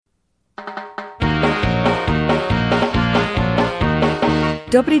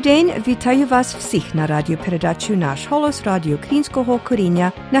Добрий день, вітаю вас всіх на радіопередачу «Наш голос» радіо українського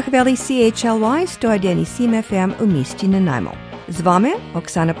коріння на хвилі CHLY 101.7 FM у місті Нанаймо. З вами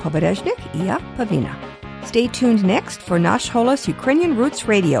Оксана Побережник і я, Павліна. Stay tuned next for Nash Holos Ukrainian Roots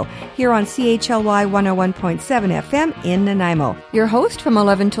Radio here on CHLY 101.7 FM in Nanaimo. Your host from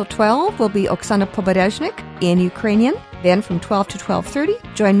 11 till 12 will be Oksana Poberezhnik in Ukrainian. Then from 12 to 12:30,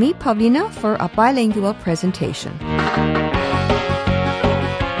 join me, Pavlina, for a bilingual presentation.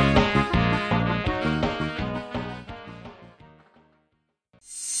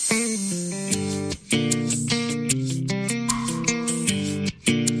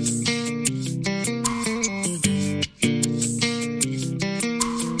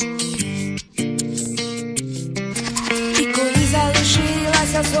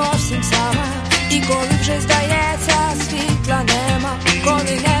 Зовсім сама, і коли вже здається, світла нема,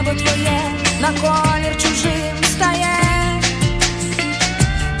 коли небо твоє на колір чужим стає,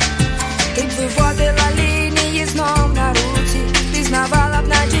 ти б виводила лінії знов на руці, пізнавала б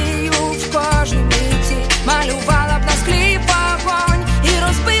надію в кожній миті, малювала б на склі вогонь і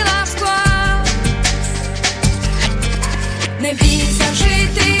розбила б скло. Не бійся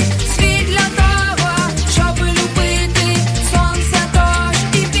жити, світ для того, щоб любити сонце.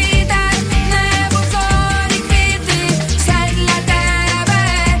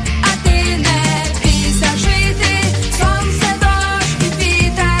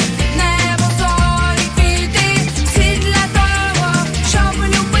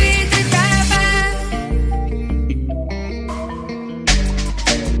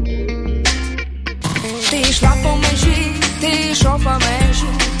 По межі,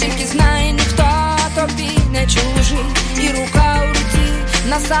 тільки знай, ніхто тобі не чужий, і рука у руці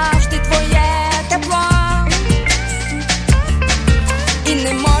назавжди твоє тепло. І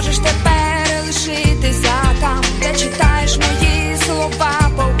не можеш тепер лишитися там, де читаєш мої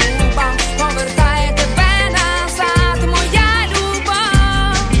слова по губам, повертає тебе назад моя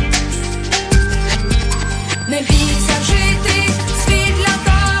любов. Не бійся жити, світ для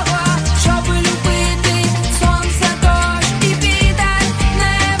того, щоб любити сонце, дощ і вітер,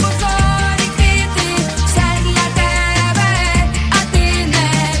 небо, зорі, квіти, все для тебе, а ти не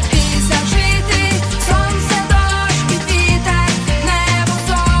бійся жити, сонце, дощ і вітер, небо,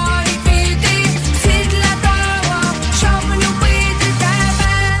 зорі, квіти, всі для того, щоб любити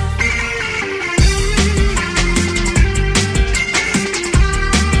тебе.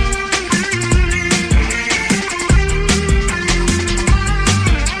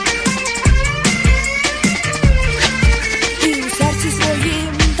 І у серці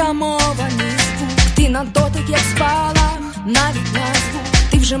своїм тамований звук, ти на дотик, як спала, навіть на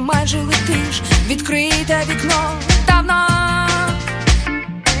звук, ти вже майже летиш, відкрите вікно давно.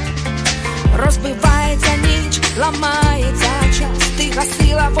 Розбивається ніч, ламається час, ти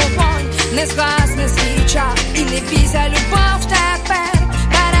гасила вогонь, не згасне свіча, і не бійся, любов тепер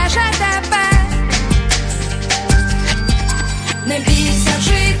береже тебе. Не бійся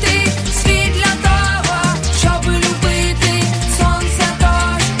жити, світ для того, щоб любити сонце,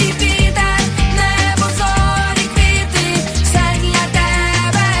 дощ і вітер, небо, зорі, квіти, все для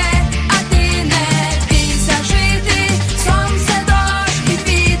тебе, а ти не бійся жити, сонце, дощ і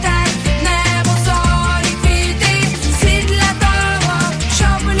вітер, небо, зорі, квіти, всі для того,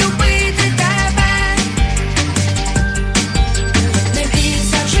 щоб любити тебе. Не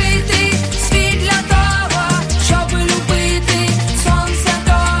бійся жити, світ для того, щоб любити сонце,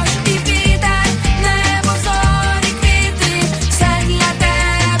 дощ і вітер, небо, зорі, квіти, все для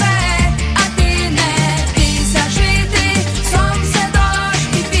тебе, а ти не бійся жити, сонце, дощ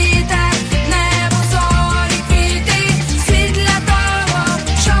і вітер, небо, зорі, квіти, всі для того,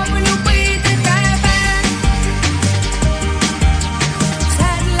 щоб любити тебе.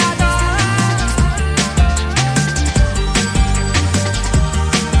 Все для того,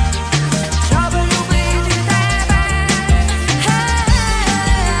 щоб любити тебе.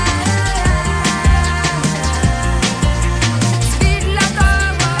 Світ для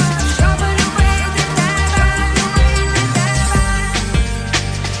того, щоб любити тебе.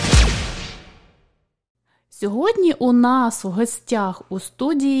 Сьогодні у нас в гостях у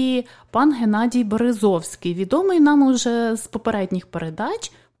студії пан Геннадій Березовський, відомий нам уже з попередніх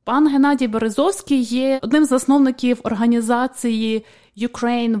передач. Пан Геннадій Березовський є одним з засновників організації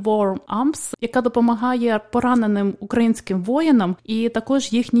Ukraine War Amps, яка допомагає пораненим українським воїнам і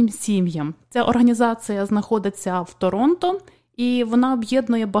також їхнім сім'ям. Ця організація знаходиться в Торонто, і вона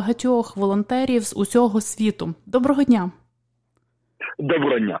об'єднує багатьох волонтерів з усього світу. Доброго дня!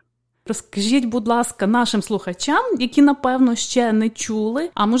 Доброго дня! Розкажіть, будь ласка, нашим слухачам, які, напевно, ще не чули,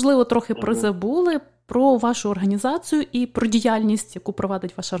 а можливо, трохи призабули, про вашу організацію і про діяльність, яку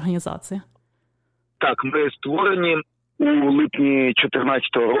провадить ваша організація. Так, ми створені у липні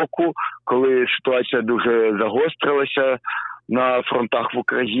 2014 року, коли ситуація дуже загострилася на фронтах в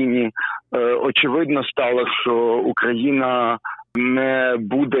Україні. Очевидно стало, що Україна не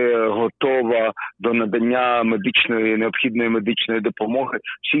буде готова до надання необхідної медичної допомоги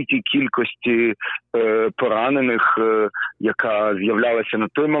всій тій кількості поранених, яка з'являлася на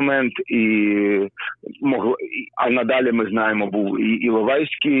той момент, а надалі ми знаємо, був і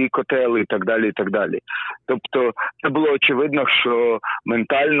Іловайський котел, і так далі, і так далі. Тобто це було очевидно, що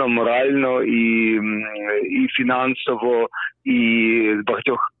ментально, морально і фінансово, і з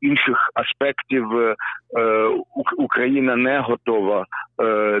багатьох інших аспектів Україна не готова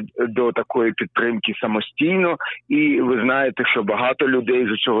до такої підтримки самостійно. І ви знаєте, що багато людей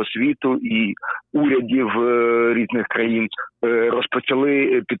з усього світу і урядів різних країн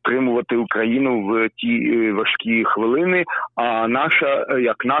розпочали підтримувати Україну в ті важкі хвилини. А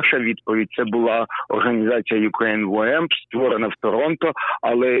наша відповідь – це була організація UkraineWOM, створена в Торонто,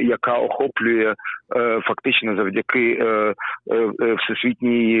 але яка охоплює фактично завдяки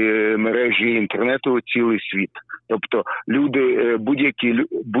всесвітній мережі інтернету цілий світ. Тобто люди,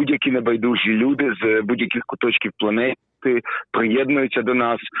 будь-які небайдужі люди з будь-яких куточків планети приєднуються до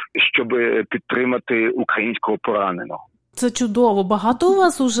нас, щоб підтримати українського пораненого. Це чудово. Багато у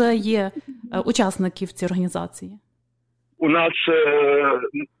вас уже є учасників цієї організації?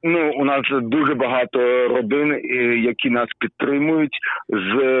 У нас дуже багато родин, які нас підтримують.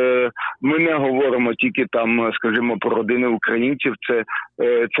 Ми не говоримо тільки там, скажімо, про родини українців.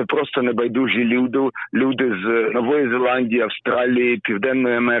 Це просто небайдужі люди з Нової Зеландії, Австралії,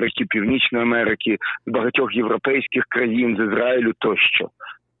 Південної Америки, Північної Америки, з багатьох європейських країн, з Ізраїлю тощо.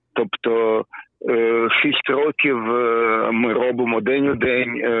 Тобто 6 років ми робимо день у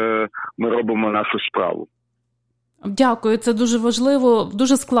день, ми робимо нашу справу. Дякую, це дуже важливо.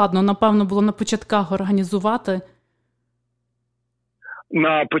 Дуже складно, напевно, було на початках організувати.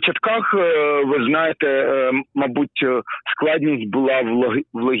 На початках, ви знаєте, мабуть, складність була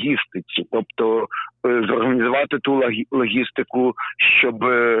в логістиці. Тобто зорганізувати ту логістику, щоб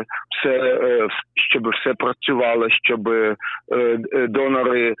все працювало, щоб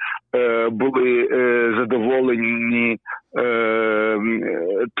донори були задоволені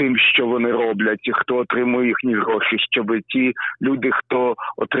тим, що вони роблять, хто отримує їхні гроші, щоб ті люди, хто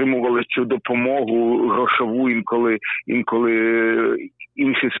отримували цю допомогу грошову, інколи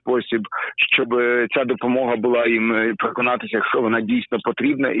інший спосіб, щоб ця допомога була їм переконатися, що вона дійсно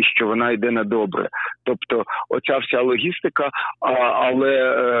потрібна і що вона йде на добре. Тобто оця вся логістика,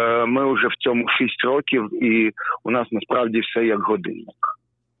 але ми вже в цьому 6 років і у нас насправді все як годинник.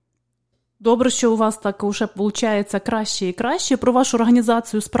 Добре, що у вас так уже виходить краще і краще. Про вашу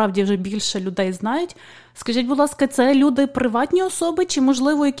організацію справді вже більше людей знають. Скажіть, будь ласка, це люди приватні особи чи,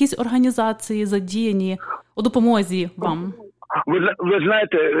 можливо, якісь організації задіяні у допомозі вам? Ви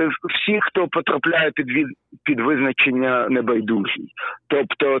знаєте, всі, хто потрапляє під визначення небайдужий.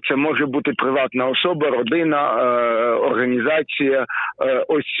 Тобто це може бути приватна особа, родина, організація,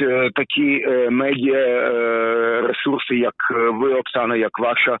 ось такі медіа ресурси, як ви, Оксана, як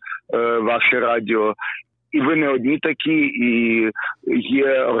ваше радіо. І ви не одні такі, і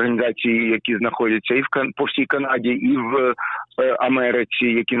є організації, які знаходяться і по всій Канаді, і в Америці,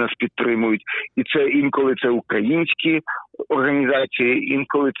 які нас підтримують. І це інколи це українські організації,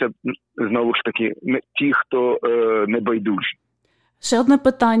 інколи це, знову ж таки, ті, хто небайдужі. Ще одне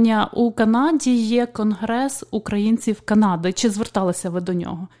питання. У Канаді є Конгрес українців Канади. Чи зверталися ви до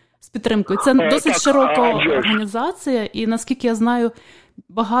нього з підтримкою? Це досить широка організація, і, наскільки я знаю,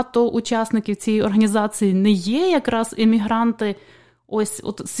 багато учасників цієї організації не є якраз іммігранти, ось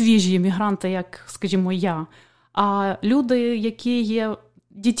от свіжі іммігранти, як, скажімо, я, а люди, які є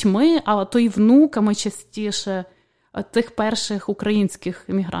дітьми, а то й внуками частіше тих перших українських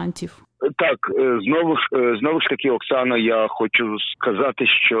іммігрантів. Так, знову ж таки, Оксано, я хочу сказати,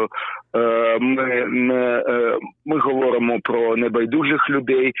 що ми говоримо про небайдужих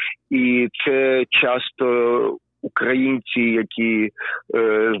людей, і це часто українці, які,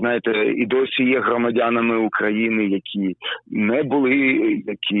 знаєте, і досі є громадянами України, які не були,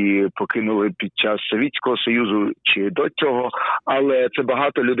 які покинули під час Совєтського Союзу чи до цього, але це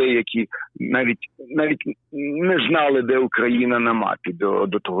багато людей, які навіть не знали, де Україна на мапі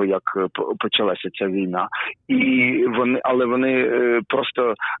до того, як почалася ця війна. Але вони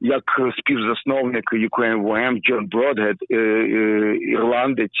просто, як співзасновник UkraineWOM Джон Бродгед,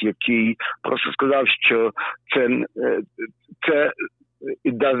 ірландець, який просто сказав, що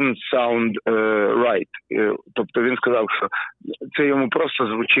it doesn't sound right. Тобто він сказав, що це йому просто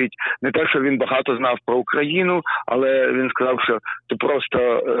звучить, не те, що він багато знав про Україну, але він сказав, що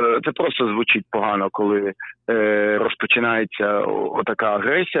це просто звучить погано, коли розпочинається отака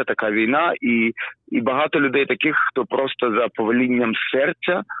агресія, така війна, і багато людей таких, хто просто за повелінням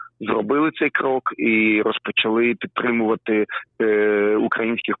серця зробили цей крок і розпочали підтримувати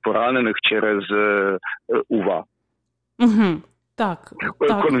українських поранених через УВА. Угу. Так.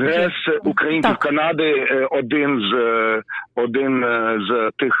 Конгрес українців Канади один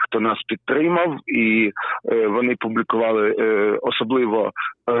з тих, хто нас підтримав, і вони публікували особливо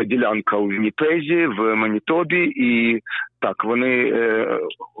ділянка у Вінніпезі, в Манітобі, і так,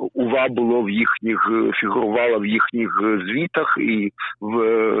 УВА фігурувала в їхніх звітах і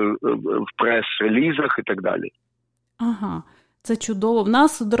в прес-релізах і так далі. Ага. Це чудово. В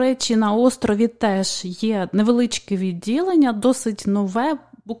нас, до речі, на острові теж є невеличке відділення, досить нове,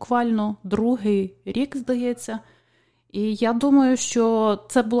 буквально другий рік, здається. І я думаю, що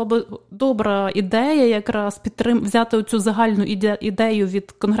це була б добра ідея якраз взяти цю загальну ідею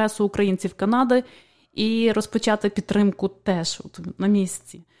від Конгресу українців Канади і розпочати підтримку теж на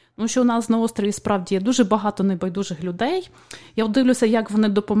місці. Тому що у нас на острові справді є дуже багато небайдужих людей. Я дивлюся, як вони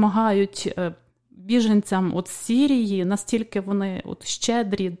допомагають біженцям з Сирії, настільки вони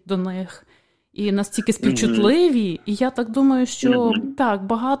щедрі до них і настільки співчутливі. І я так думаю, що так,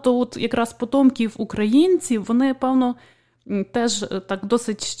 багато якраз потомків українців, вони, певно, теж так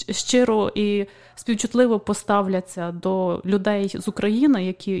досить щиро і співчутливо поставляться до людей з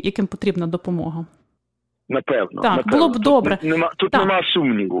України, яким потрібна допомога. Напевно. Було б добре. Тут нема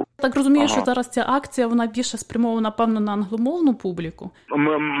сумніву. Так розумію, що зараз ця акція, вона більше спрямована, певно, на англомовну публіку.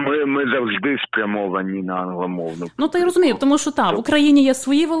 Ми завжди спрямовані на англомовну. Ну, та й розумію, тому що в Україні є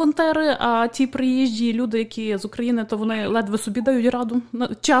свої волонтери, а ті приїжджі люди, які з України, то вони ледве собі дають раду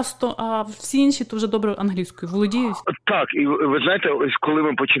часто, а всі інші то вже добре англійською володіють. Так, і ви знаєте, ось коли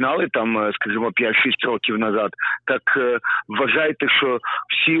ми починали там, скажімо, 5-6 років назад, так вважайте, що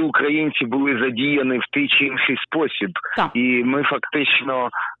всі українці були задіяні в тій чи інший спосіб. Так. І ми фактично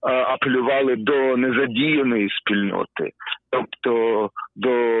апелювали до незадіяної спільноти. Тобто до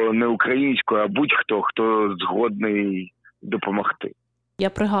не української, а будь-хто, хто згодний допомогти. Я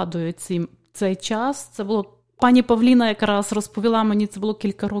пригадую цей час. Це було пані Павліна якраз розповіла мені, це було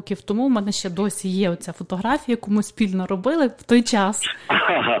кілька років тому. У мене ще досі є оця фотографія, яку ми спільно робили в той час.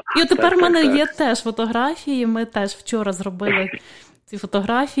 І от тепер в мене є теж фотографії. Ми теж вчора зробили ці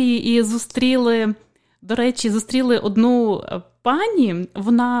фотографії і зустріли одну пані,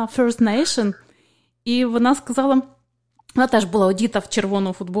 вона First Nation, і вона сказала, вона теж була одіта в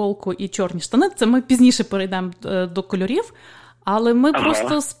червону футболку і чорні штани, це ми пізніше перейдемо до кольорів, але ми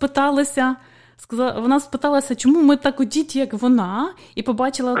просто спиталися, вона спиталася, чому ми так одіті, як вона, і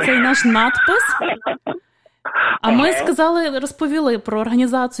побачила цей наш надпис, а ми розповіли про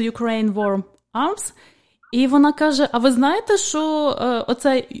організацію Ukraine Warm Arms, і вона каже, а ви знаєте, що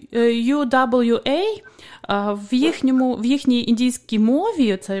оце UWA в їхній індійській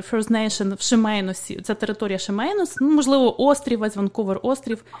мові, це First Nation в Шемейносі, це територія Шемейнос, можливо, острів, весь Ванкувер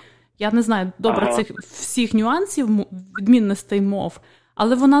острів, я не знаю добре цих всіх нюансів, відмінностей мов,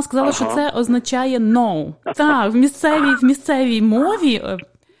 але вона сказала, що це означає no. Так, в місцевій мові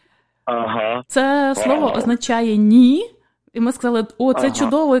це слово означає ні. І ми сказали, це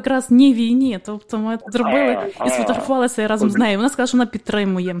чудово, якраз ні війні. Тобто ми зробили і сфотографувалися разом з нею. Вона сказала, що вона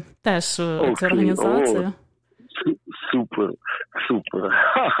підтримує теж цю організацію. Супер.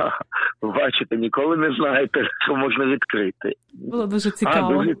 Бачите, ніколи не знаєте, що можна відкрити. Було дуже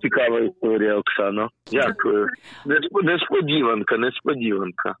цікаво. Дуже цікава історія, Оксано. Дякую.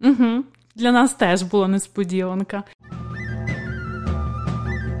 Несподіванка. Угу. Для нас теж була несподіванка.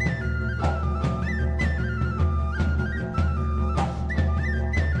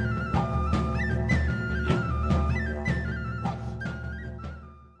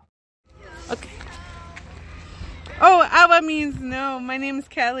 Oh, Awa means no. My name's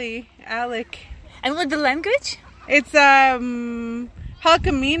Kelly. Alec. And what the language? It's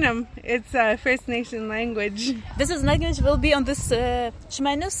Halkaminam. It's First Nation language. This language will be on this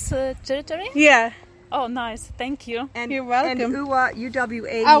Shemainus territory? Yeah. Oh, nice. Thank you. And you're welcome. And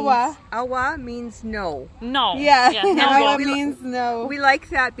UWA Awa. Awa means no. No. Yeah. No Awa war. means no. We like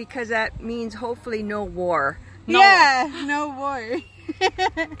that because that means hopefully no war. No. Yeah, no war.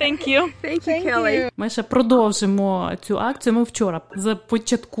 Thank you. Thank you, Kelly. Ми ще продовжимо цю акцію. Ми вчора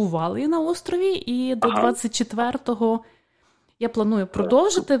започаткували на острові, і до 24-го я планую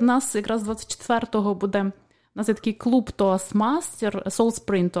продовжити. В нас якраз 24-го буде, у нас є такий клуб Toastmaster, Soul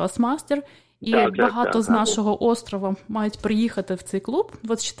Spring Toastmaster, І багато з нашого острова мають приїхати в цей клуб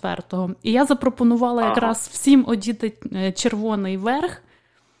 24-го. І я запропонувала якраз всім одіти червоний верх.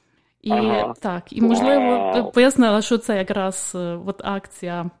 І і можливо пояснила, що це якраз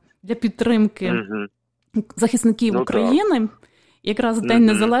акція для підтримки захисників України. Якраз День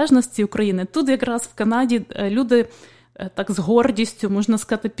Незалежності України. Тут якраз в Канаді люди так з гордістю, можна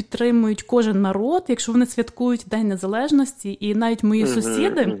сказати, підтримують кожен народ, якщо вони святкують День Незалежності. І навіть мої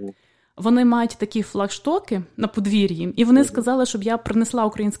сусіди, вони мають такі флагштоки на подвір'ї. І вони сказали, щоб я принесла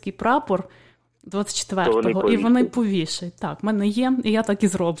український прапор 24-го. І вони повішають. Так, в мене є, і я так і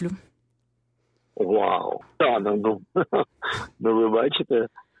зроблю. Вау! Ви бачите?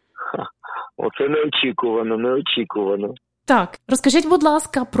 Оце неочікувано. Так, розкажіть, будь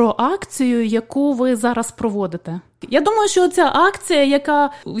ласка, про акцію, яку ви зараз проводите. Я думаю, що ця акція, яка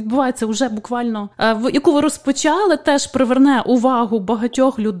відбувається вже буквально, яку ви розпочали, теж приверне увагу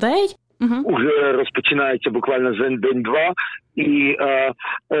багатьох людей. Уже розпочинається буквально за день-два. І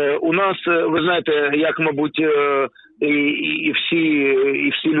у нас, ви знаєте, як, мабуть, і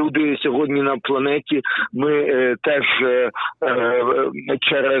всі люди сьогодні на планеті, ми теж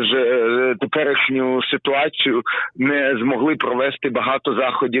через теперішню ситуацію не змогли провести багато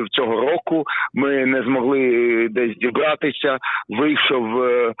заходів цього року. Ми не змогли десь зібратися. Вийшов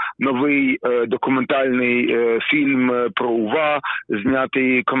новий документальний фільм про УВА,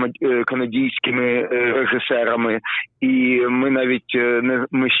 знятий канадійськими режисерами. І ми навіть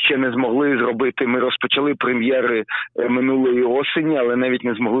ми ще не змогли зробити. Ми розпочали прем'єри минулої осені, але навіть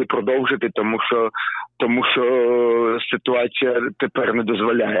не змогли продовжити, тому що ситуація тепер не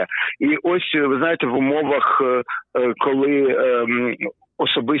дозволяє. І ось, ви знаєте, в умовах, коли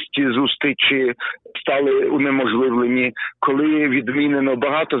особисті зустрічі стали унеможливлені, коли відмінено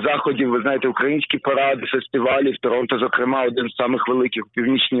багато заходів, ви знаєте, українські паради, фестивалі в Торонто, зокрема, один з самих великих у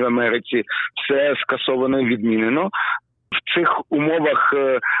Північній Америці, все скасовано і відмінено. В цих умовах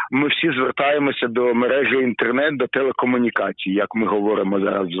ми всі звертаємося до мережі інтернет, до телекомунікацій, як ми говоримо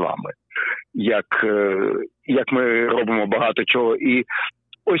зараз з вами, як ми робимо багато чого. І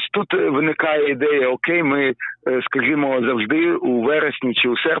ось тут виникає ідея, окей, ми, скажімо, завжди у вересні чи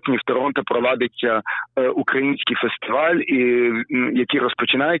у серпні в Торонто проводиться український фестиваль, який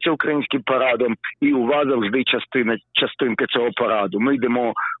розпочинається українським парадом, і у вас завжди частинка цього параду. Ми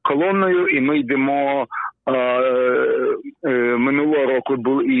йдемо колонною, і ми йдемо минулого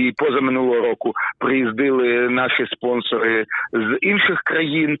року і позаминулого року приїздили наші спонсори з інших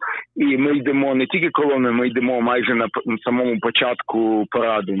країн, і ми йдемо не тільки колоною, ми йдемо майже на самому початку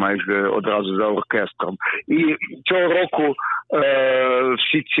параду, майже одразу за оркестром. І цього року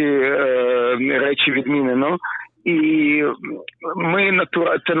всі ці речі відмінено, і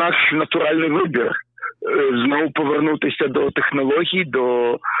це наш натуральний вибір. Знову повернутися до технологій,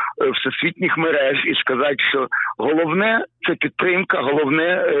 до всесвітніх мереж і сказати, що головне – це підтримка,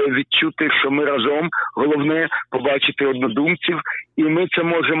 головне відчути, що ми разом, головне побачити однодумців. І ми це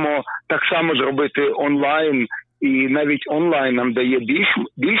можемо так само зробити онлайн, і навіть онлайн нам дає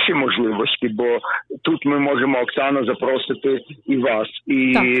більші можливості, бо тут ми можемо, Оксано, запросити і вас,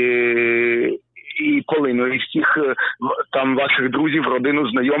 і Полину, і всіх там ваших друзів, родину,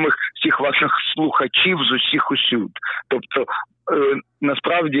 знайомих, всіх ваших слухачів з усіх усюд. Тобто,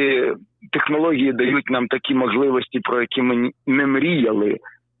 насправді, технології дають нам такі можливості, про які ми не мріяли,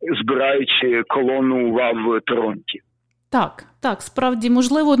 збираючи колону УВА в Торонті. Так, справді,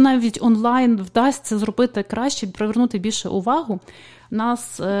 можливо, навіть онлайн вдасться зробити краще, привернути більше увагу.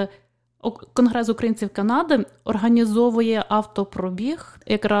 Нас Конгрес українців Канади організовує автопробіг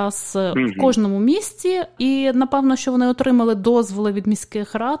якраз в кожному місті, і, напевно, що вони отримали дозволи від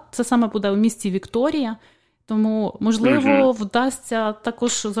міських рад. Це саме буде у місті Вікторія, тому, можливо, вдасться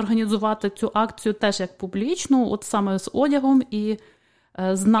також зорганізувати цю акцію теж як публічну, от саме з одягом і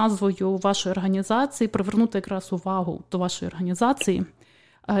з назвою вашої організації, привернути якраз увагу до вашої організації.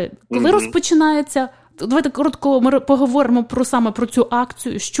 Коли розпочинається... Давайте коротко ми поговоримо саме про цю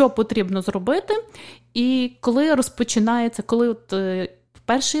акцію, що потрібно зробити, і коли розпочинається, коли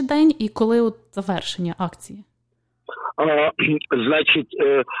перший день і коли завершення акції. Значить,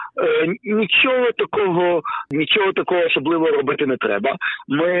 нічого такого особливого робити не треба.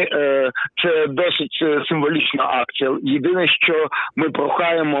 Це досить символічна акція. Єдине, що ми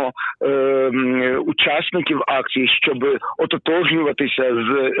прохаємо учасників акції, щоб ототожнюватися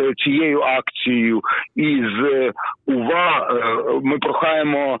з цією акцією і з УВА, ми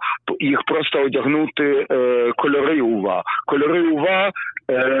прохаємо їх просто одягнути кольори УВА. Кольори УВА,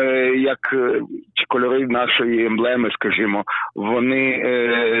 як кольори нашої емблеми, скажімо, вони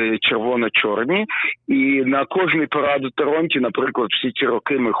червоно-чорні. І на кожний парад у Торонті, наприклад, всі ці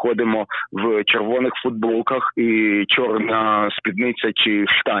роки ми ходимо в червоних футболках і чорна спідниця чи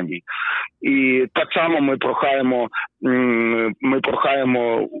штані. І так само ми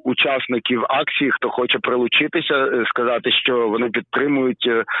прохаємо учасників акції, хто хоче прилучитися, сказати, що вони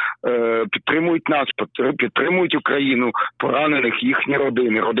підтримують нас, підтримують Україну, поранених, їхні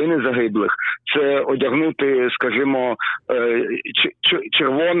родини загиблих. Це одягнути, скажімо,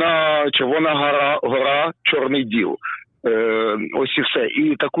 червона гора, чорний діл. Ось і все.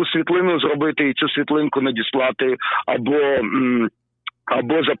 І таку світлину зробити, і цю світлинку надіслати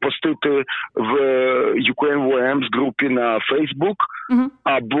або запостити в UKMWM's групі на Facebook,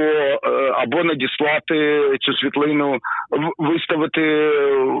 або надіслати цю світлину, виставити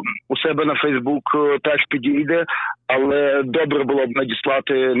у себе на Facebook теж підійде, але добре було б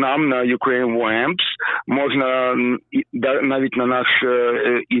надіслати нам на UKMWM's, можна навіть на наш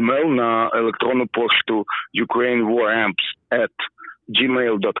імейл, на електронну пошту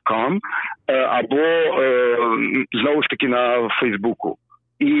ukrainwarmps@gmail.com, або знову ж таки на Фейсбуку.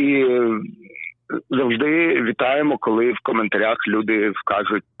 І завжди вітаємо, коли в коментарях люди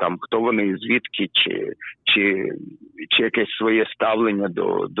вкажуть там, хто вони, звідки, чи якесь своє ставлення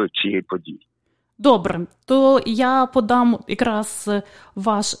до цієї події. Добре, то я подам якраз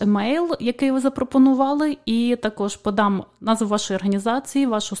ваш емейл, який ви запропонували, і також подам назву вашої організації,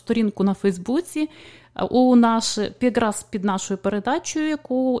 вашу сторінку на Фейсбуці, якраз під нашою передачею,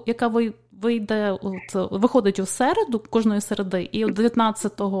 яка виходить у середу, кожної середи, і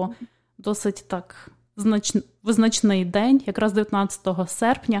 19-го досить так визначний день, якраз 19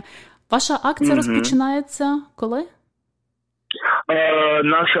 серпня. Ваша акція розпочинається коли?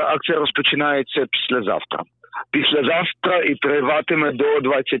 Наша акція розпочинається післязавтра і триватиме до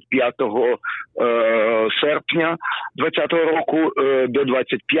 25 серпня 2020 року, до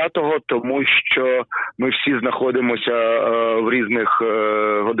 25-го, тому що ми всі знаходимося в різних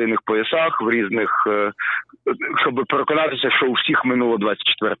годинних поясах, щоб переконатися, що у всіх минуло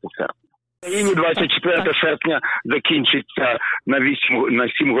 24 серпня. В Україні 24 серпня закінчиться на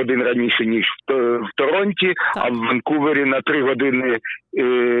 7 годин раніше, ніж в Торонті, а в Ванкувері на 3 години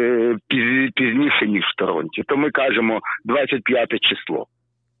пізніше, ніж в Торонті. То ми кажемо 25 число.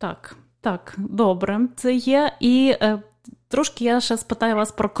 Так, добре, це є. І трошки я ще спитаю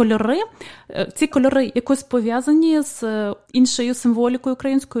вас про кольори. Ці кольори якось пов'язані з іншою символікою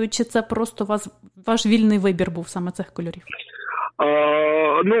українською, чи це просто ваш вільний вибір був саме цих кольорів?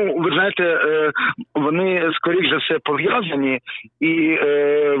 Ви знаєте, вони, скоріш за все, пов'язані, і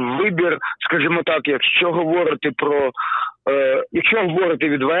вибір, скажімо так, якщо говорити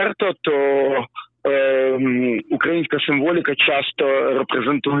відверто, то українська символіка часто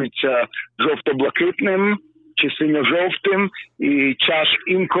репрезентується жовто-блакитним чи синьо-жовтим, і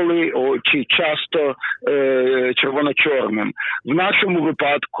часто червоно-чорним. В нашому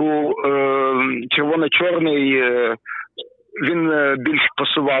випадку червоно-чорний він більш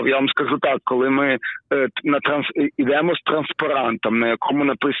пасував, я вам скажу так, коли ми йдемо з транспарантом, на якому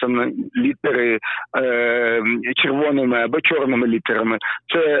написано літери червоними або чорними літерами,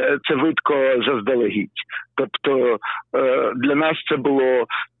 це видко заздалегідь. Тобто для нас це було,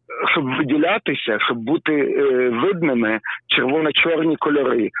 щоб виділятися, щоб бути видними, червоно-чорні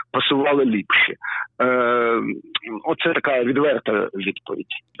кольори пасували ліпше. Оце така відверта відповідь.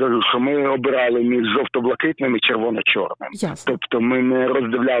 Кажу, що ми обирали між жовто-блакитним і червоно-чорним. Тобто ми не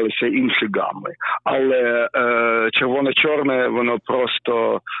роздивлялися інші гами. Але червоно-чорне, воно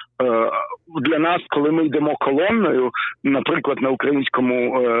просто для нас, коли ми йдемо колонною, наприклад, на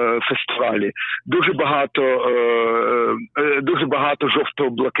українському фестивалі, дуже багато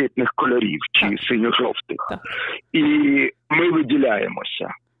жовто-блакитних кольорів чи синьо-жовтих. І ми виділяємося.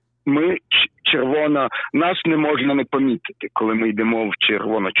 Нас не можна не помітити, коли ми йдемо в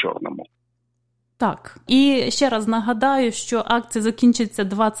червоно-чорному. Так. І ще раз нагадаю, що акція закінчиться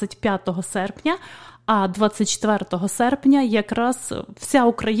 25 серпня, а 24 серпня якраз вся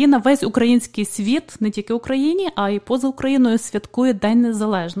Україна, весь український світ, не тільки в Україні, а й поза Україною святкує День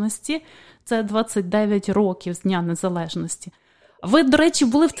Незалежності. Це 29 років з Дня Незалежності. Ви, до речі,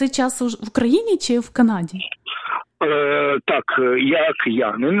 були в цей час в Україні чи в Канаді? Так, я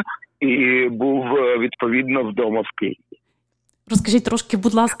киянин і був, відповідно, вдома в Києві. Розкажіть трошки,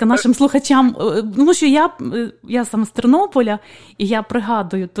 будь ласка, нашим слухачам, тому що я сам з Тернополя, і я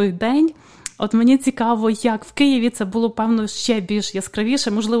пригадую той день. От мені цікаво, як в Києві це було, певно, ще більш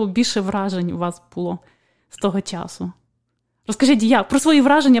яскравіше, можливо, більше вражень у вас було з того часу. Розкажіть, про свої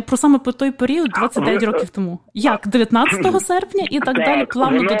враження саме по той період, 29 років тому. Як 19 серпня і так далі,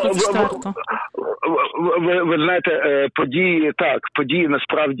 плавно до 24-го? ви знаєте, події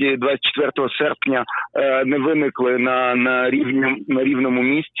насправді 24 серпня не виникли на рівному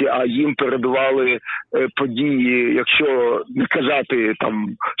місці, а їм передували події, якщо не казати там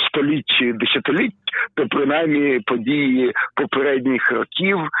століть чи десятиліть, то принаймні події попередніх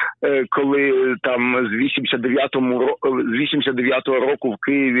років, коли там з 89-го року в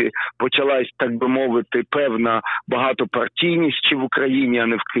Києві почалась, так би мовити, певна багатопартійність в Україні, а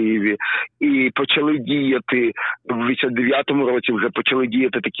не в Києві, і почали діяти в 89-му році, вже почали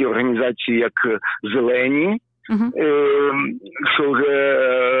діяти такі організації, як «Зелені», що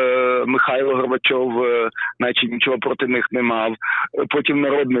вже Михайло Горбачов наче нічого проти них не мав. Потім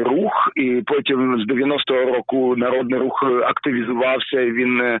Народний рух, і потім з 90-го року Народний рух активізувався,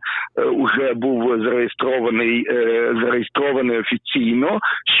 він уже був зареєстрований офіційно,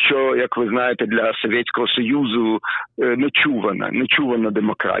 що, як ви знаєте, для Совєтського Союзу нечувана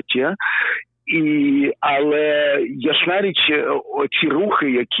демократія. Але ясна річ, оці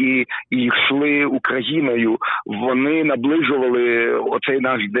рухи, які йшли Україною, вони наближували оцей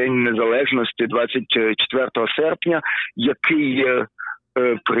наш День Незалежності 24 серпня,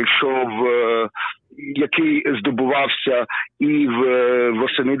 який здобувався і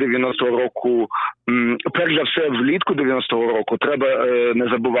восени 90-го року, перш за все влітку 90-го року, треба не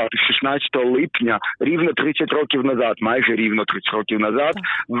забувати, 16 липня, рівно 30 років назад, майже рівно 30 років назад,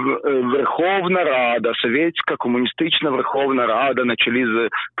 Верховна Рада, Совєтська комуністична Верховна Рада на чолі з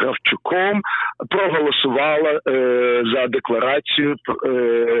Кравчуком проголосувала за декларацію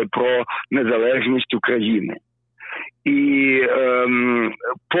про незалежність України. І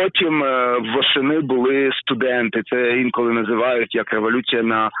потім восени були студенти, це інколи називають як революція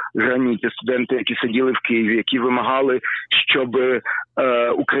на граніті, студенти, які сиділи в Києві, які вимагали, щоб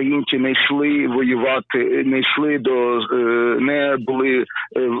українці не йшли воювати, не були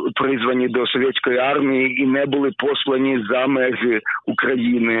призвані до совєтської армії і не були послані за межі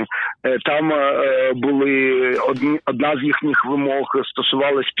України. Там одна з їхніх вимог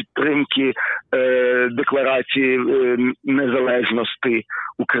стосувалась підтримки декларації незалежності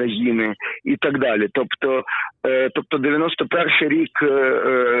України і так далі. Тобто 91-й рік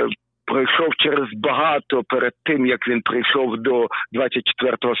пройшов через багато перед тим, як він прийшов до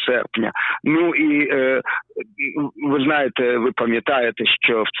 24 серпня. Ну і ви знаєте, ви пам'ятаєте,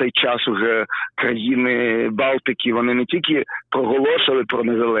 що в цей час уже країни Балтики, вони не тільки проголосили про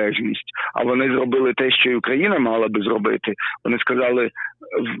незалежність, а вони зробили те, що і Україна мала би зробити. Вони сказали,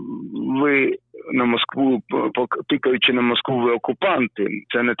 ви на Москву, тикаючи на Москву, ви окупанти.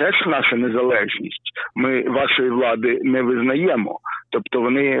 Це не те, що наша незалежність. Ми вашої влади не визнаємо. Тобто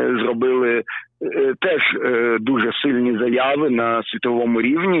вони зробили теж дуже сильні заяви на світовому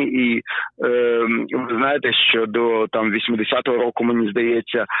рівні, і ви знаєте, що до там 80-го року, мені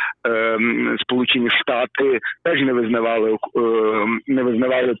здається, Сполучені Штати теж не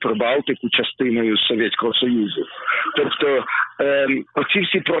визнавали Прибалтику частиною Совєтського Союзу. Тобто оці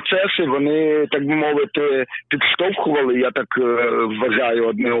всі процеси, вони, так би мовити, підштовхували, я так вважаю,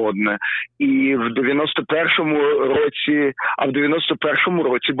 одне. І в 91-му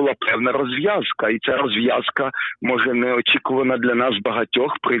році була певна розв'язка. І ця розв'язка, може, неочікувана для нас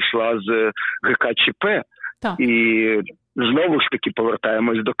багатьох, прийшла з ГКЧП. Так. І знову ж таки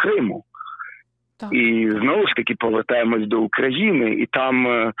повертаємось до Криму. Так. І знову ж таки повертаємось до України. І там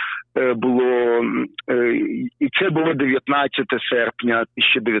і це було 19 серпня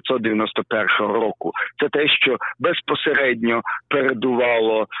 1991 року. Це те, що безпосередньо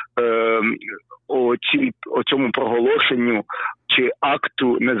передувало цьому проголошенню чи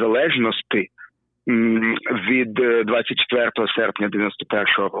акту незалежності від 24 серпня 91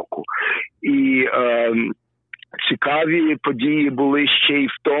 року. І цікаві події були ще й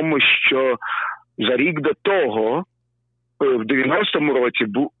в тому, що за рік до того, в 90-му році,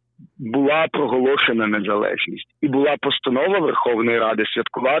 була проголошена незалежність. І була постанова Верховної Ради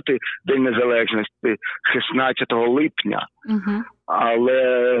святкувати День Незалежності 16 липня. Угу.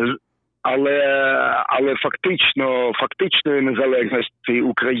 Але фактичної незалежності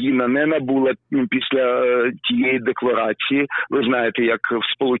Україна не набула після тієї декларації. Ви знаєте, як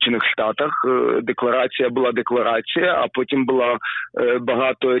в Сполучених Штатах декларація була декларація, а потім була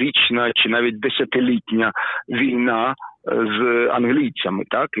багаторічна чи навіть десятилітня війна з англійцями,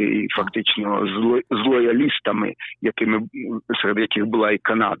 так, і фактично з лоялістами, серед яких була і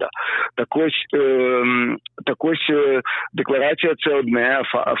Канада. Так ось декларація – це одне,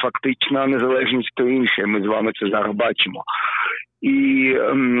 а фактична незалежність – то інше. Ми з вами це зараз бачимо. І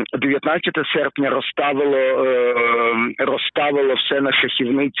 19 серпня розставило все на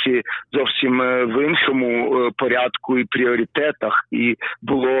шахівниці зовсім в іншому порядку і пріоритетах. І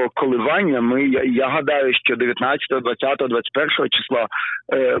було коливання. Я гадаю, що 19, 20, 21 числа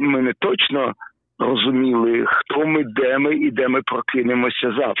ми не точно розуміли, хто ми, де ми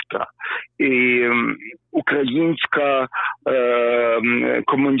прокинемося завтра. І українська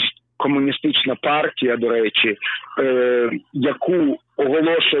комуністична партія, до речі, яку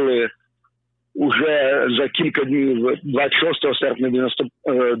оголосили уже за кілька днів 26 серпня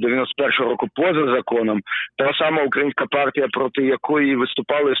 91 року поза законом, та сама українська партія, проти якої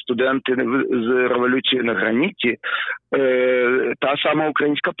виступали студенти з революції на граніті, та сама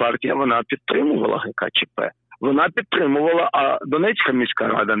українська партія, вона підтримувала ГКЧП. Вона підтримувала, а Донецька міська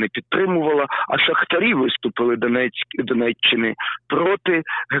рада не підтримувала, а шахтарі виступили Донеччини проти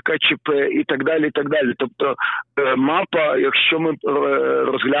ГКЧП і так далі, і так далі. Тобто мапа, якщо ми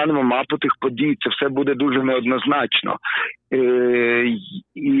розглянемо мапу тих подій, це все буде дуже неоднозначно.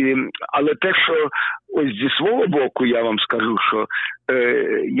 Але те, що ось зі свого боку я вам скажу, що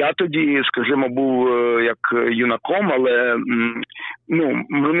я тоді, скажімо, був як юнаком, але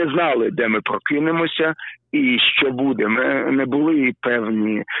ми не знали, де ми прокинемося і що буде. Ми не були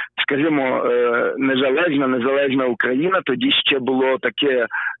певні. Скажімо, незалежна Україна тоді ще було таке,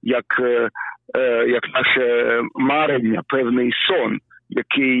 як наше марення, певний сон,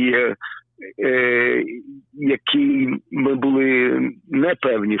 який ми були не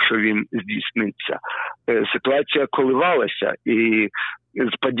певні, що він здійсниться. Ситуація коливалася, і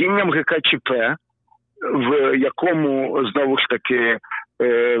з падінням ГКЧП, в якому, знову ж таки,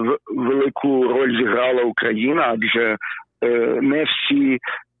 велику роль зіграла Україна, адже не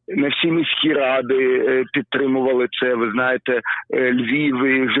всі міські ради підтримували це. Ви знаєте, Львів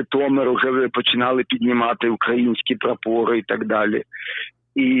і Житомир вже починали піднімати українські прапори і так далі.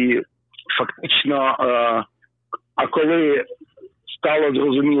 І фактично, а коли стало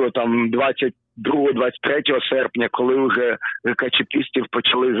зрозуміло там 22-23 серпня, коли вже ГКЧПістів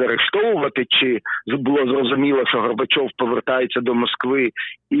почали заарештовувати, чи було зрозуміло, що Горбачов повертається до Москви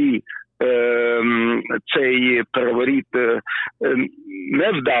і цей переворіт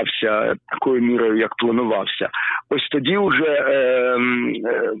не вдався такою мірою, як планувався.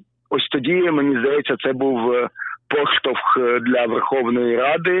 Ось тоді, мені здається, це був поштовх для Верховної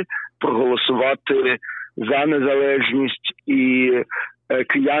Ради проголосувати за незалежність, і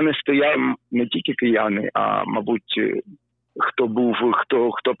кияни стояли, не тільки кияни, а, мабуть,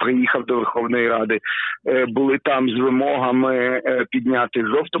 хто приїхав до Верховної Ради, були там з вимогами підняти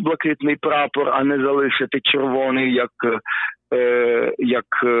жовто-блакитний прапор, а не залишити червоний, як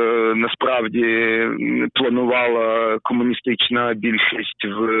насправді планувала комуністична більшість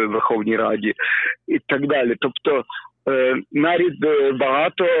в Верховній Раді і так далі. Тобто нарід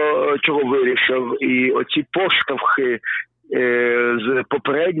багато чого вирішив, і оці поштовхи з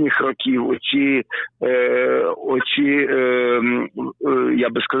попередніх років, я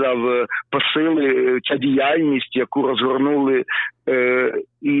би сказав, посили, ця діяльність, яку розгорнули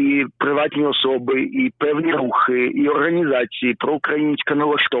і приватні особи, і певні рухи, і організації проукраїнсько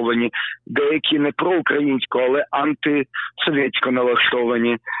налаштовані, деякі не проукраїнсько, але антисовєтсько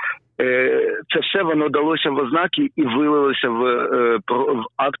налаштовані. Це все воно далося в ознаки і вилилося в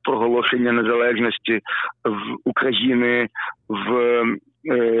акт проголошення незалежності в України в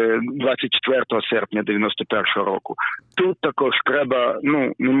 24 серпня 91 року. Тут також треба,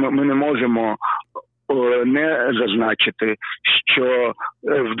 ми не можемо не зазначити, що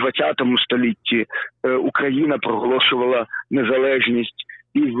в 20 столітті Україна проголошувала незалежність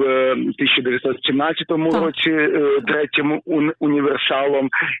і в 1917 році третім універсалом,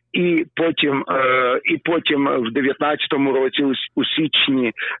 і потім в 19 році у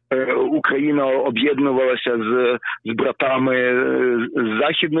січні Україна об'єднувалася з братами з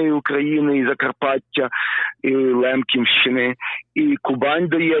Західної України і Закарпаття, і Лемківщини, і Кубань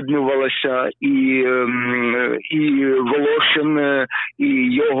доєднувалася, і Волошин,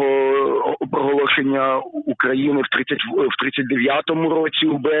 і його проголошення України в 39-му році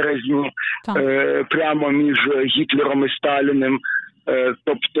у березні, прямо між Гітлером і Сталіним,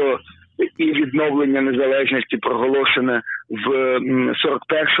 тобто і відновлення незалежності проголошене в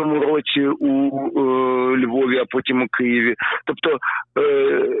 41-му році у Львові, а потім у Києві.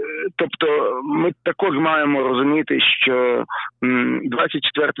 Тобто ми також маємо розуміти, що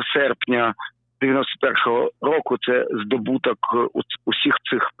 24 серпня 91-го року це здобуток усіх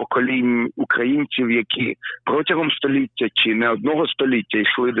цих поколінь українців, які протягом століття чи не одного століття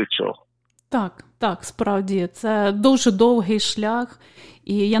йшли до цього. Так, справді, це дуже довгий шлях,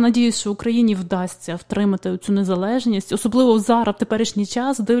 і я надіюсь, що Україні вдасться втримати цю незалежність, особливо зараз, в теперішній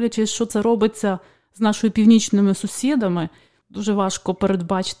час, дивлячись, що це робиться з нашими північними сусідами, дуже важко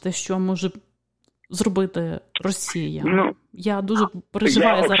передбачити, що може зробити Росія. Я дуже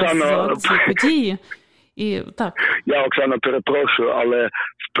переживаю зараз за ці події. І так. Я, Оксана, перепрошую, але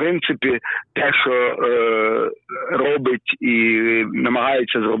в принципі те, що робить і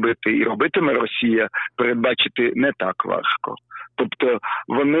намагається зробити і робитиме Росія, передбачити не так важко. Тобто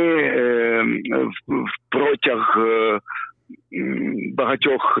вони протяг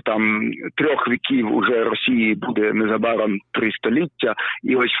багатьох там 3 віків уже Росії буде незабаром 3 століття,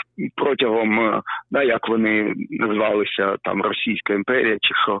 і ось протягом, як вони назвалися, там Російська імперія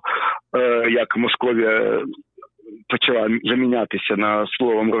чи що, як Московія почала замінятися на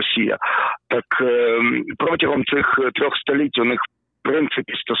словом Росія, так протягом цих 3 століть у них, в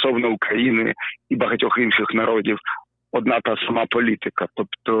принципі, стосовно України і багатьох інших народів одна та сама політика.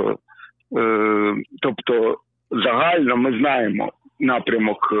 Тобто загально ми знаємо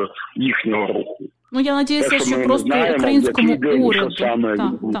напрямок їхнього руху. Я надіюся, що просто знаємо, українському уряду,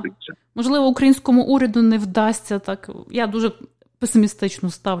 можливо, українському уряду не вдасться так. Я дуже песимістично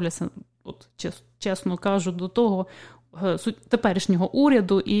ставлюся, чесно кажу, до того теперішнього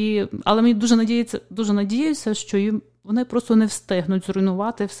уряду, але мені дуже надіюся, що вони просто не встигнуть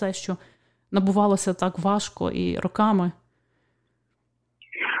зруйнувати все, що набувалося так важко і роками.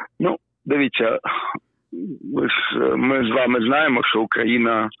 Дивіться, ми з вами знаємо, що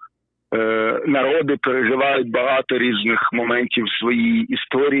Україна, народи переживають багато різних моментів в своїй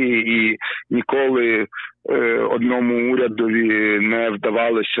історії, і ніколи одному урядові не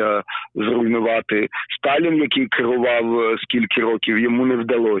вдавалося зруйнувати. Сталін, який керував скільки років, йому не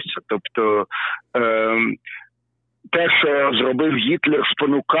вдалося. Тобто те, що зробив Гітлер,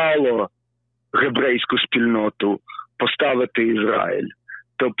 спонукало гебрейську спільноту поставити Ізраїль.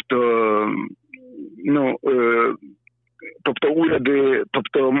 Тобто уряди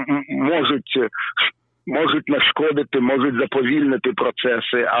можуть нашкодити, можуть заповільнити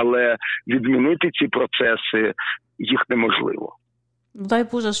процеси, але відмінити ці процеси їх неможливо. Дай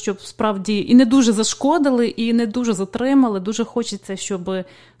Боже, щоб справді і не дуже зашкодили, і не дуже затримали. Дуже хочеться, щоб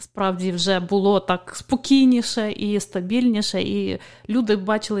справді вже було так спокійніше і стабільніше, і люди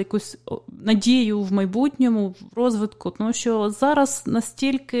бачили якусь надію в майбутньому, в розвитку. Тому що зараз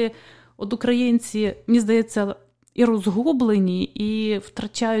настільки українці, мені здається, і розгублені, і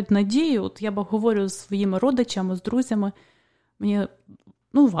втрачають надію. От я говорю з своїми родичами, з друзями, мені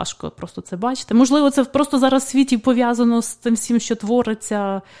важко просто це бачити. Можливо, це просто зараз в світі пов'язано з тим всім, що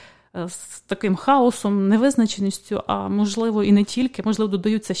твориться, з таким хаосом, невизначеністю, а можливо і не тільки, можливо,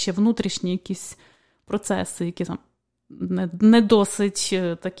 додаються ще внутрішні якісь процеси, які там не досить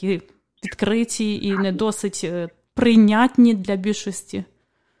такі відкриті і не досить прийнятні для більшості.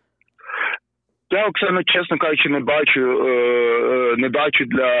 Я, Оксана, чесно кажучи, не бачу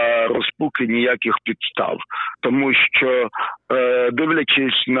для розпуки ніяких підстав, тому що,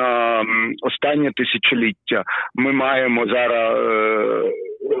 дивлячись на останнє тисячоліття, ми маємо зараз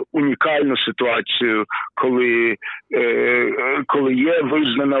унікальну ситуацію, коли є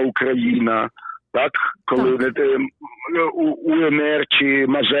визнана Україна, так, коли УНР чи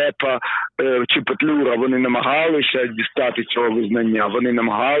Мазепа чи Петлюра, вони намагалися дістати цього визнання, вони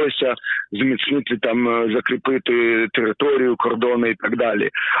намагалися зміцнити там, закріпити територію, кордони і так далі.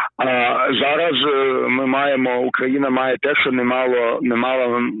 А зараз Україна має те, що не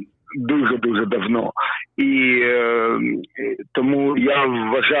мала дуже-дуже давно. І тому я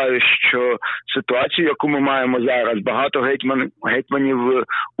вважаю, що ситуацію, яку ми маємо зараз, багато гетьманів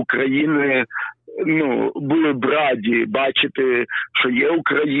України були б раді бачити, що є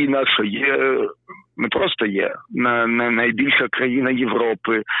Україна, що є, не просто є, найбільша країна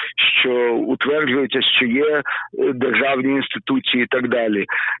Європи, що утверджується, що є державні інституції і так далі.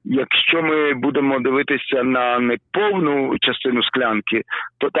 Якщо ми будемо дивитися на неповну частину склянки,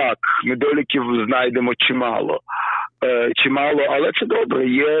 то так, недоліків знайдемо чимало, але це добре,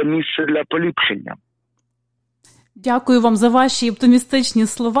 є місце для поліпшення. Дякую вам за ваші оптимістичні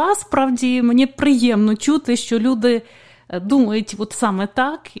слова. Справді, мені приємно чути, що люди думають от саме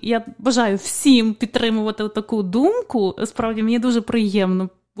так. Я бажаю всім підтримувати таку думку. Справді, мені дуже приємно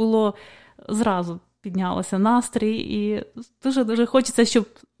було, зразу піднялося настрій. І дуже-дуже хочеться, щоб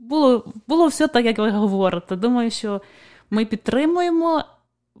було все так, як ви говорите. Думаю, що ми підтримуємо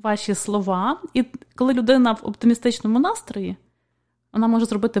ваші слова. І коли людина в оптимістичному настрої, вона може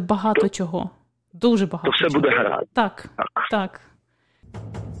зробити багато чого. Дуже багато. То все буде гаразд. Так.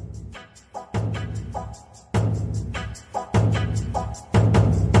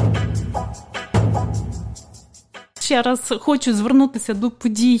 ще раз хочу звернутися до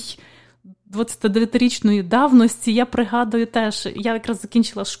подій 29-річної давності. Я пригадую теж, я якраз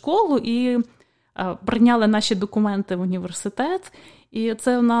закінчила школу і прийняли наші документи в університет. І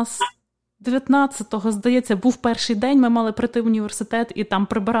це у нас 19-го, здається, був перший день, ми мали прийти в університет і там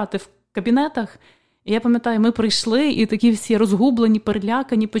прибирати в кабінетах. І я пам'ятаю, ми прийшли і такі всі розгублені,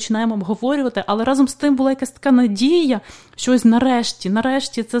 перелякані, починаємо обговорювати, але разом з тим була якась така надія, що ось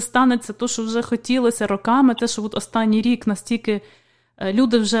нарешті це станеться, то, що вже хотілося роками, те, що от останній рік настільки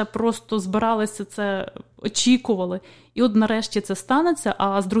люди вже просто збиралися, це очікували. І от нарешті це станеться,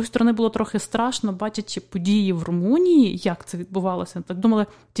 а з другої сторони було трохи страшно, бачачи події в Румунії, як це відбувалося. Так думали,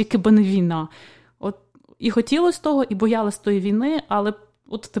 тільки би не війна. От і хотілося того, і боялись тої війни, але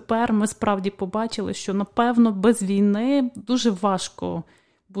от тепер ми справді побачили, що, напевно, без війни дуже важко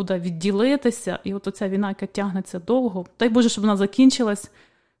буде відділитися. І от оця війна, яка тягнеться довго, дай Боже, щоб вона закінчилась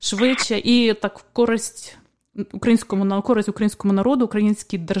швидше і так в користь українському народу,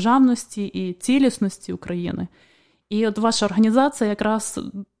 українській державності і цілісності України. І от ваша організація якраз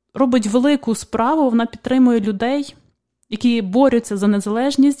робить велику справу, вона підтримує людей, які борються за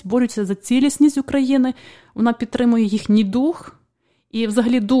незалежність, борються за цілісність України, вона підтримує їхній дух і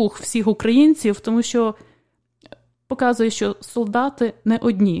взагалі дух всіх українців, тому що показує, що солдати не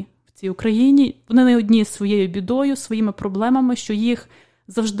одні в цій Україні, вони не одні з своєю бідою, своїми проблемами, що їх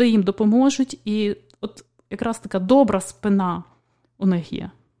завжди їм допоможуть, і от якраз така добра спина у них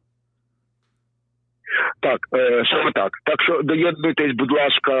є. Так, саме так. Так що доєднуйтесь, будь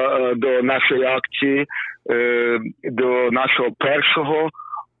ласка, до нашої акції, до нашого першого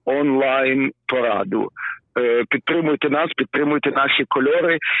онлайн-пораду. Підтримуйте нас, підтримуйте наші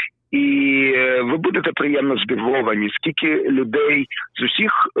кольори, і ви будете приємно здивовані, скільки людей з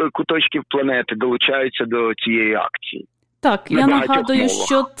усіх куточків планети долучаються до цієї акції. Так, я нагадую,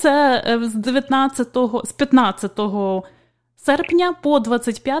 що це з 15 серпня по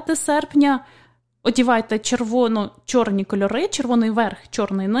 25 серпня. Одівайте червоно-чорні кольори, червоний верх,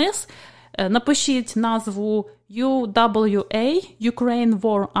 чорний низ. Напишіть назву UWA, Ukraine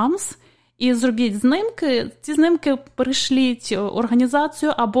War Arms, і зробіть знимки. Ці знимки перешліть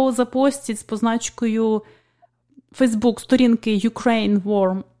організацію або запостіть з позначкою Facebook сторінки Ukraine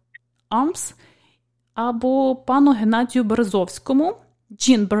War Arms, або пану Геннадію Березовському,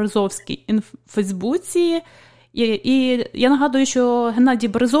 Джін Березовський в Фейсбуці. І я нагадую, що Геннадій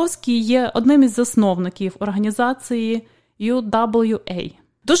Березовський є одним із засновників організації UWA.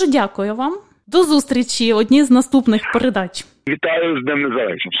 Дуже дякую вам. До зустрічі в одній з наступних передач. Вітаю з Днем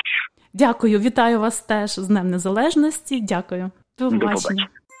Незалежності. Дякую, вітаю вас теж з Днем Незалежності. Дякую. До побачення.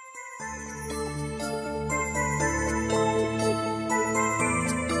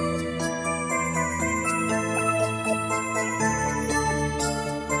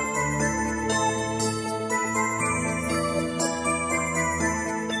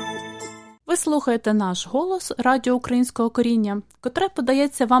 Ви слухаєте наш голос Радіо Українського коріння, котре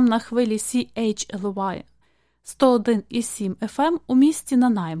подається вам на хвилі CHLY 101,7 FM у місті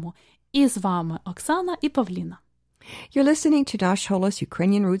Нанаймо. І з вами Оксана і Павліна. You're listening to Nash Holos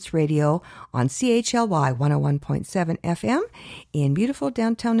Ukrainian Roots Radio on CHLY 101.7 FM in beautiful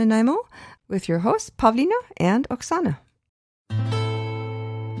downtown Nanaimo with your hosts Pavlina and Oksana.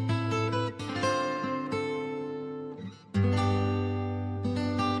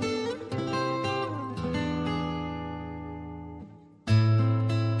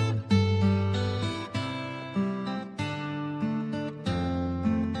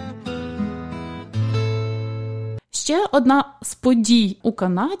 Ще одна з подій у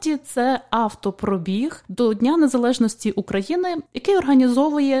Канаді – це автопробіг до Дня Незалежності України, який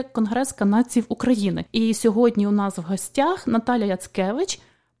організовує Конгрес канадців України. І сьогодні у нас в гостях Наталя Яцкевич,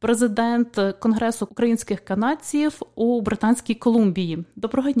 президент Конгресу українських канадців у Британській Колумбії.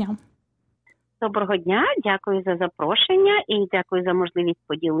 Доброго дня! Доброго дня, дякую за запрошення і дякую за можливість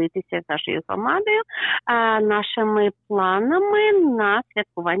поділитися з нашою командою нашими планами на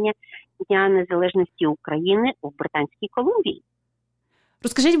святкування Дня Незалежності України у Британській Колумбії.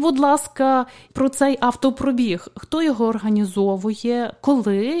 Розкажіть, будь ласка, про цей автопробіг. Хто його організовує,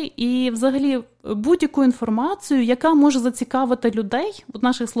 коли і взагалі будь-яку інформацію, яка може зацікавити людей,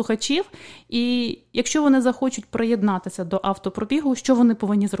 наших слухачів, і якщо вони захочуть приєднатися до автопробігу, що вони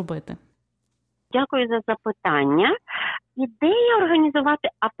повинні зробити? Дякую за запитання. Ідея організувати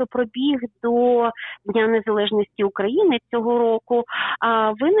автопробіг до Дня Незалежності України цього року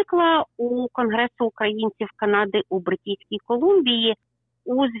виникла у Конгресу українців Канади у Британській Колумбії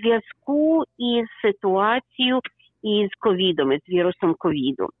у зв'язку із ситуацією, із ковідом, із вірусом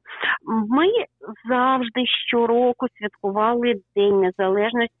ковіду. Ми завжди щороку святкували День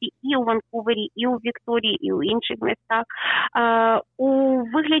Незалежності і у Ванкувері, і у Вікторії, і у інших містах у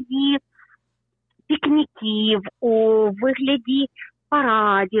вигляді пікніків, у вигляді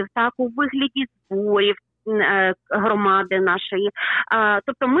парадів, так, у вигляді зборів громади нашої.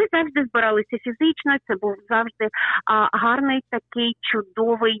 Тобто ми завжди збиралися фізично, це був завжди гарний такий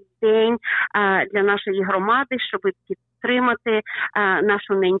чудовий день для нашої громади, щоб підтримати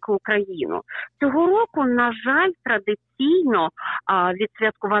нашу неньку Україну. Цього року, на жаль, традиційно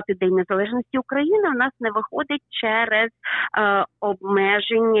відсвяткувати День Незалежності України у нас не виходить через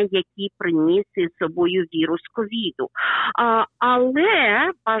обмеження, які приніс із собою вірус ковіду.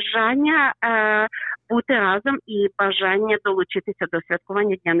 Але бажання бути разом і бажання долучитися до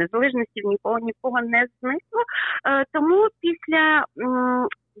святкування Дня Незалежності нікого не зникло. Тому після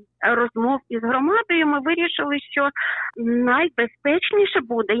розмов із громадою ми вирішили, що найбезпечніше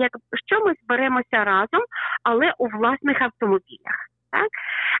буде, якщо ми зберемося разом, але у власних автомобілях. Так?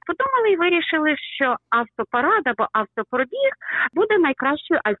 Подумали і вирішили, що автопарад або автопробіг буде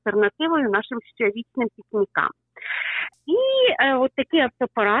найкращою альтернативою нашим щорічним пікнікам. І от такі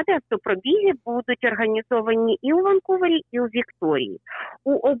автопаради, автопробіги будуть організовані і у Ванкувері, і у Вікторії.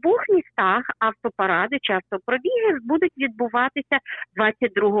 У обох містах автопаради чи автопробіги будуть відбуватися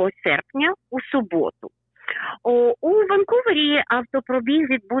 22 серпня у суботу. У Ванкувері автопробіг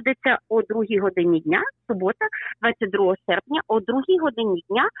відбудеться о 2 годині дня, субота, 22 серпня, о 2 годині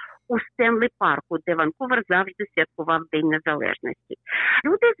дня у Стенлі парку, де Ванкувер завжди святкував День Незалежності.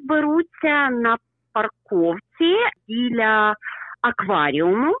 Люди зберуться на парковці біля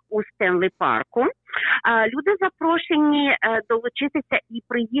акваріуму у Стенлі парку. Люди запрошені долучитися і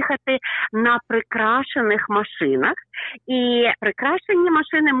приїхати на прикрашених машинах. І прикрашені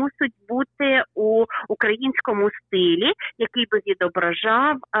машини мусять бути у українському стилі, який би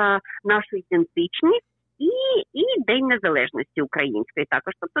відображав нашу ідентичність і День Незалежності української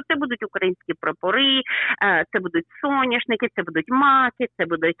також. Тобто це будуть українські прапори, це будуть соняшники, це будуть маки, це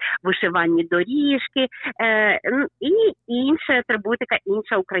будуть вишивані доріжки і інша атрибутика,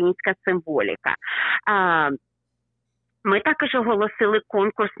 інша українська символіка. Ми також оголосили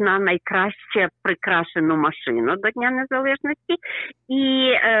конкурс на найкраще прикрашену машину до Дня Незалежності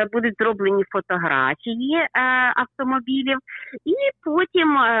і будуть зроблені фотографії автомобілів. І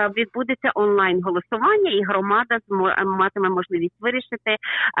потім відбудеться онлайн-голосування і громада матиме можливість вирішити,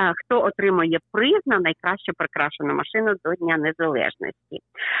 хто отримає приз на найкраще прикрашену машину до Дня Незалежності.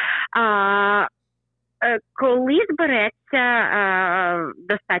 Коли збереться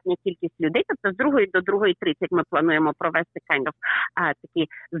достатня кількість людей, тобто з 2 до 2:30 ми плануємо провести такі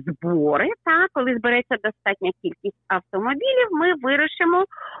збори, коли збереться достатня кількість автомобілів, ми вирішимо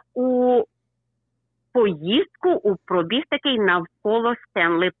у поїздку, у пробіг такий навколо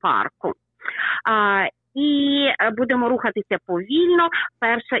Стенлі парку. І будемо рухатися повільно.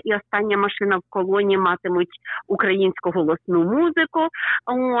 Перша і остання машина в колоні матимуть українську голосну музику,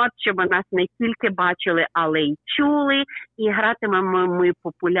 щоб нас не тільки бачили, але й чули. І гратимемо ми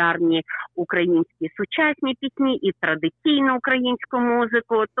популярні українські сучасні пісні і традиційну українську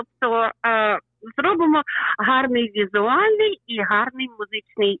музику. Тобто зробимо гарний візуальний і гарний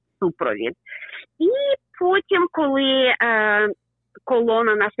музичний супровід. І потім, коли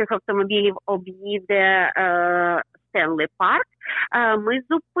колона наших автомобілів об'їде Стенлі парк, ми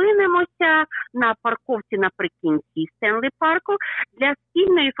зупинимося на парковці наприкінці Стенлі парку для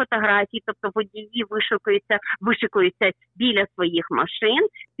спільної фотографії, тобто водії вишикуються біля своїх машин,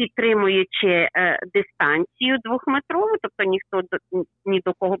 підтримуючи дистанцію 2-метрову, тобто ніхто ні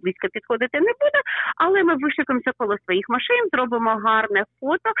до кого близько підходити не буде, але ми вишикуємося коло своїх машин, зробимо гарне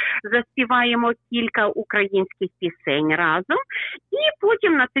фото, заспіваємо кілька українських пісень разом, і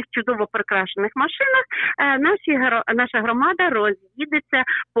потім на цих чудово прикрашених машинах наша громада роз'їдеться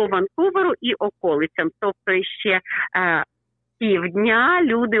по Ванкуверу і околицям. Тобто ще півдня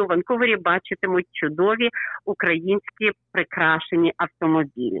люди у Ванкувері бачитимуть чудові українські прикрашені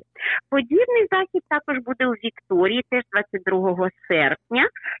автомобілі. Подібний захід також буде у Вікторії, теж 22 серпня,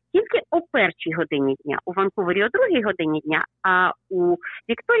 тільки о 1 годині дня. У Ванкувері о 2 годині дня, а у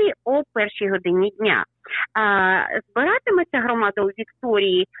Вікторії о 1 годині дня. Збиратиметься громада у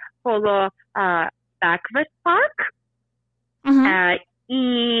Вікторії коло Баквест парк,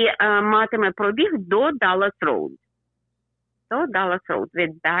 і матиме пробіг до Даллас Роуд.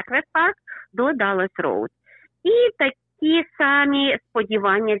 Від Баквест парк до Даллас Роуд. І ті самі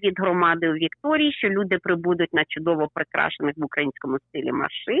сподівання від громади у Вікторії, що люди прибудуть на чудово прикрашених в українському стилі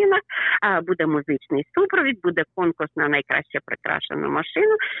машинах, буде музичний супровід, буде конкурс на найкраще прикрашену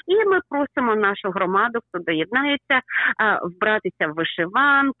машину, і ми просимо нашу громаду, хто доєднається, вбратися в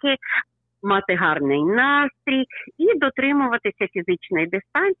вишиванки, мати гарний настрій і дотримуватися фізичної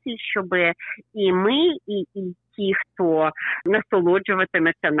дистанції, щоб і ми, і ті, хто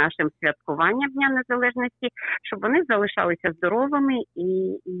насолоджуватиметься нашим святкуванням Дня Незалежності, щоб вони залишалися здоровими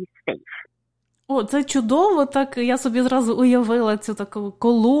і сейф. О, це чудово, так я собі зразу уявила цю таку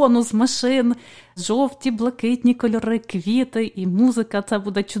колону з машин, жовті, блакитні кольори, квіти і музика, це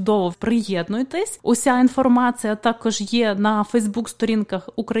буде чудово. Приєднуйтесь. Уся інформація також є на Фейсбук-сторінках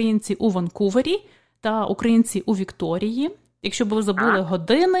 «Українці у Ванкувері» та «Українці у Вікторії». Якщо б ви забули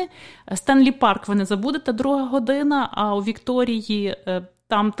години, Стенлі Парк ви не забудете, 2 година, а у Вікторії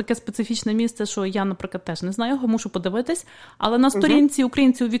там таке специфічне місце, що я, наприклад, теж не знаю його, мушу подивитись. Але на сторінці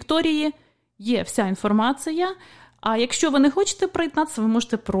 «Українці у Вікторії» є вся інформація. А якщо ви не хочете приєднатися, ви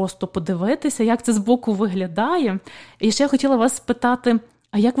можете просто подивитися, як це збоку виглядає. І ще я хотіла вас спитати,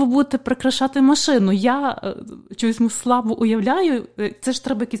 а як ви будете прикрашати машину? Я чогось слабо уявляю, це ж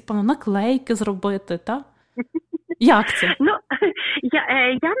треба якісь, певно, наклейки зробити, так? Як це? Ну,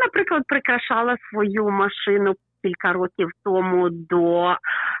 я, наприклад, прикрашала свою машину кілька років тому до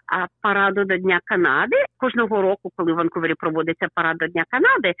параду до Дня Канади. Кожного року, коли в Ванкувері проводиться парад до Дня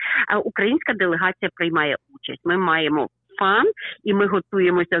Канади, українська делегація приймає участь. Ми маємо фан, і ми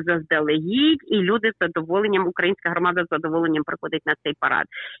готуємося заздалегідь, і люди з задоволенням, українська громада з задоволенням приходить на цей парад.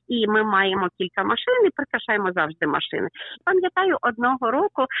 І ми маємо кілька машин і прикрашаємо завжди машини. Пам'ятаю, одного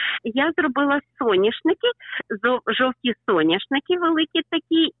року я зробила соняшники, жовті соняшники великі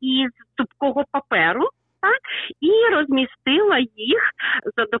такі, із цупкого паперу, так, і розмістила їх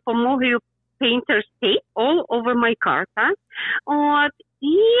за допомогою painter's tape all over my car. Так? От,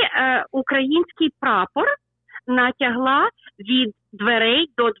 і український прапор натягла від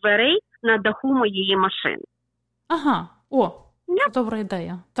дверей до дверей на даху моєї машини. Ага, добра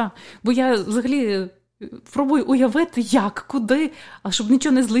ідея. Так. Бо я взагалі пробую уявити, як, куди, а щоб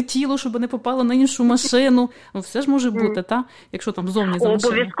нічого не злетіло, щоб не попало на іншу машину. Все ж може бути, так? Якщо там зовні за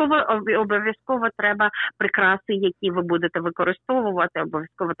машиною. Обов'язково треба прикраси, які ви будете використовувати,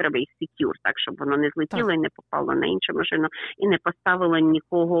 обов'язково треба їх secure, так, щоб воно не злетіло і не попало на іншу машину, і не поставило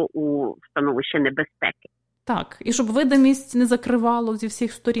нікого у становище небезпеки. Так, і щоб видимість не закривало зі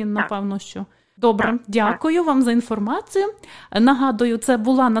всіх сторін, напевно, що. Добре, дякую вам за інформацію. Нагадую, це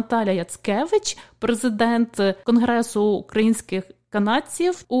була Наталя Яцкевич, президент Конгресу українських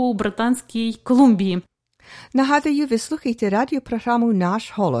канадців у Британській Колумбії. Нагадую, ви слухаєте радіопрограму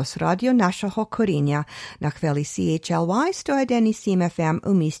 «Наш голос», радіо нашого коріння на хвилі CHLY 101,7 FM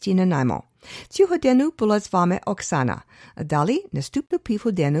у місті Нанаймо. Цю годину була з вами Оксана. Далі наступну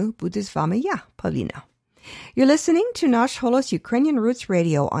півгодину буде з вами я, Павліна. You're listening to Nash Holos Ukrainian Roots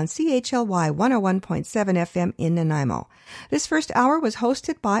Radio on CHLY 101.7 FM in Nanaimo. This first hour was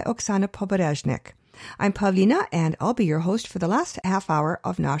hosted by Oksana Poberezhnik. I'm Pavlina, and I'll be your host for the last half hour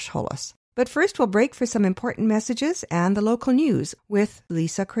of Nash Holos. But first, we'll break for some important messages and the local news with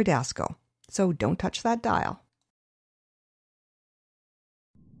Lisa Cordasco. So don't touch that dial.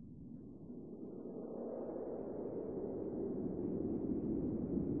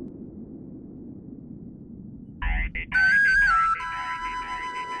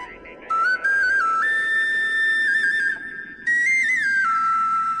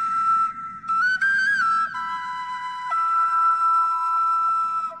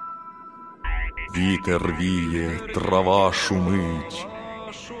 Вітер віє, трава шумить,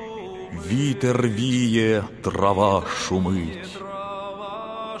 вітер віє, трава шумить,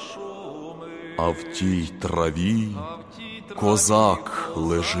 а в тій траві козак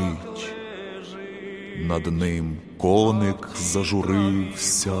лежить, над ним коник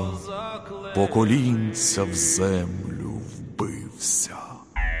зажурився, по колінця в землю вбився.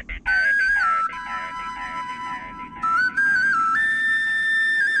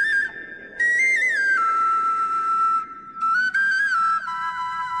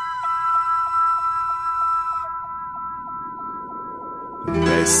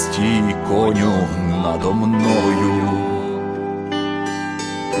 Не стій, коню, надо мною,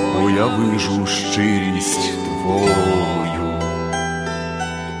 бо я вижу щирість твою.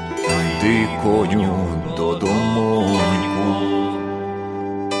 Йди, коню, додомоньку,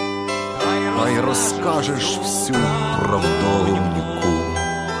 та й розкажеш всю правдоньку.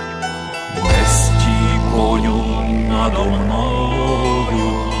 Не стій, коню, надо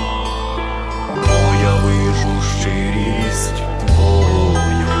мною, бо я вижу щирість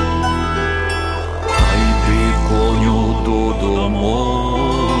твою. Та йди, коню,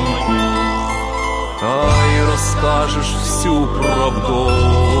 розкажеш всю правдоньку.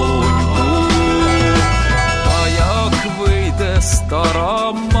 А як вийде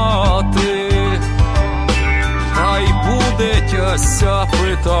стара мати, та й буде тяся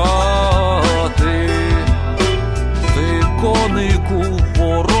питати: ти, конику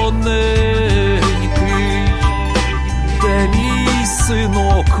вороненький, де мій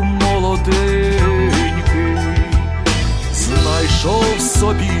синок молоденький? Знайшов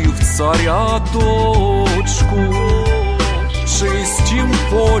собі в царя дочку, в чистім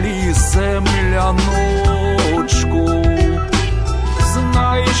полі земляночку.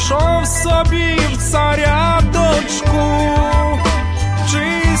 Знайшов собі в царя дочку, в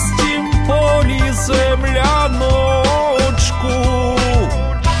чистім полі земляночку.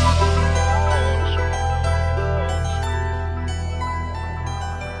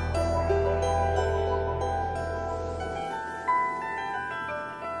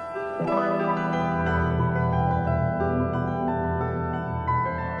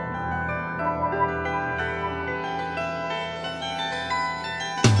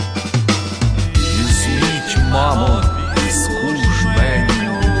 Мамо, піску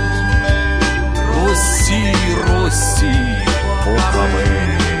жменю, росі, росі по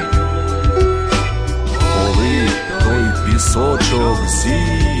камені. Коли той пісочок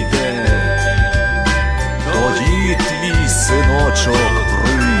зійде, тоді твій синочок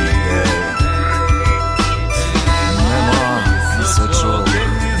прийде. Нема пісочок,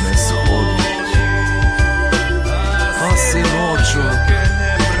 не сходить, а синочок не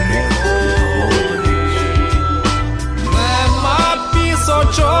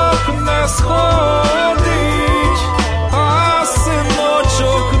пісочок не сходить, а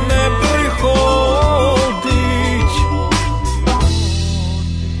синочок не приходить.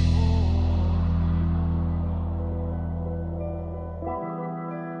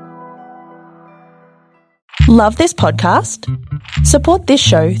 Love this podcast? Support this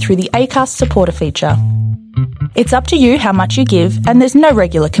show through the Acast supporter feature. It's up to you how much you give, and there's no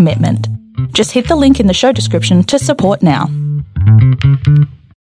regular commitment. Just hit the link in the show description to support now.